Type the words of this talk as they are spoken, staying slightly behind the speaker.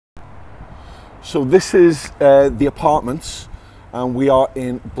So this is the apartments, and we are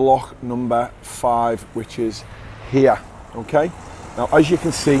in block number 5, which is here. Okay, now as you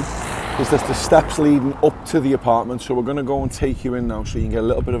can see, there's the steps leading up to the apartment, so we're going to go and take you in now so you can get a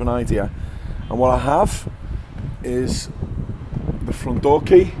little bit of an idea. And what I have is the front door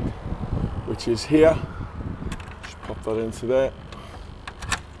key, which is here. Just pop that into there,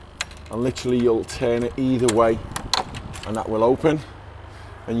 and literally you'll turn it either way and that will open,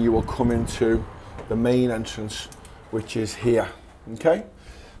 and you will come into the main entrance, which is here. Okay,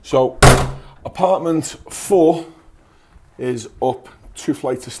 so apartment 4 is up 2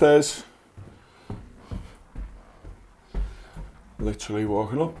 flights of stairs, literally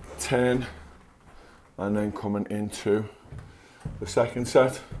walking up, turn, and then coming into the second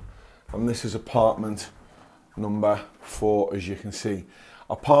set. And this is apartment number 4, as you can see.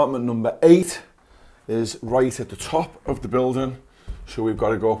 Apartment number 8 is right at the top of the building, so we've got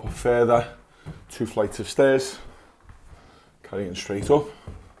to go up a further 2 flights of stairs, carrying straight up.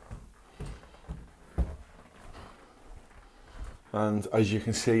 And as you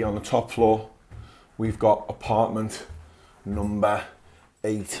can see on the top floor, we've got apartment number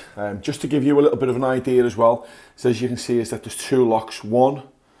 8. Just to give you a little bit of an idea as well, so as you can see is that there's 2 locks, one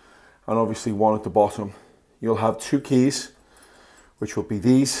and obviously one at the bottom. You'll have 2 keys, which will be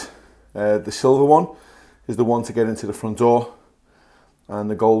these. The silver one is the one to get into the front door, and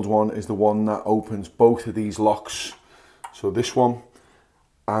the gold one is the one that opens both of these locks. So this one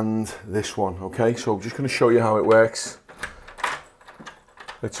and this one. Okay, so I'm just going to show you how it works.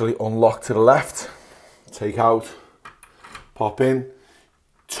 Literally unlock to the left, take out, pop in.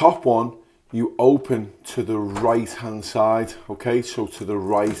 Top one, you open to the right hand side. Okay, so to the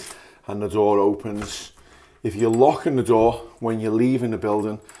right, and the door opens. If you're locking the door when you're leaving the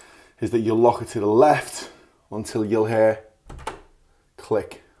building, is that you lock it to the left until you'll hear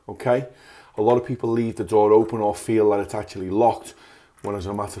click. Okay, a lot of people leave the door open or feel that it's actually locked, when as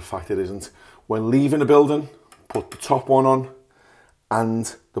a matter of fact it isn't. When leaving the building, put the top one on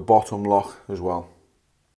and the bottom lock as well.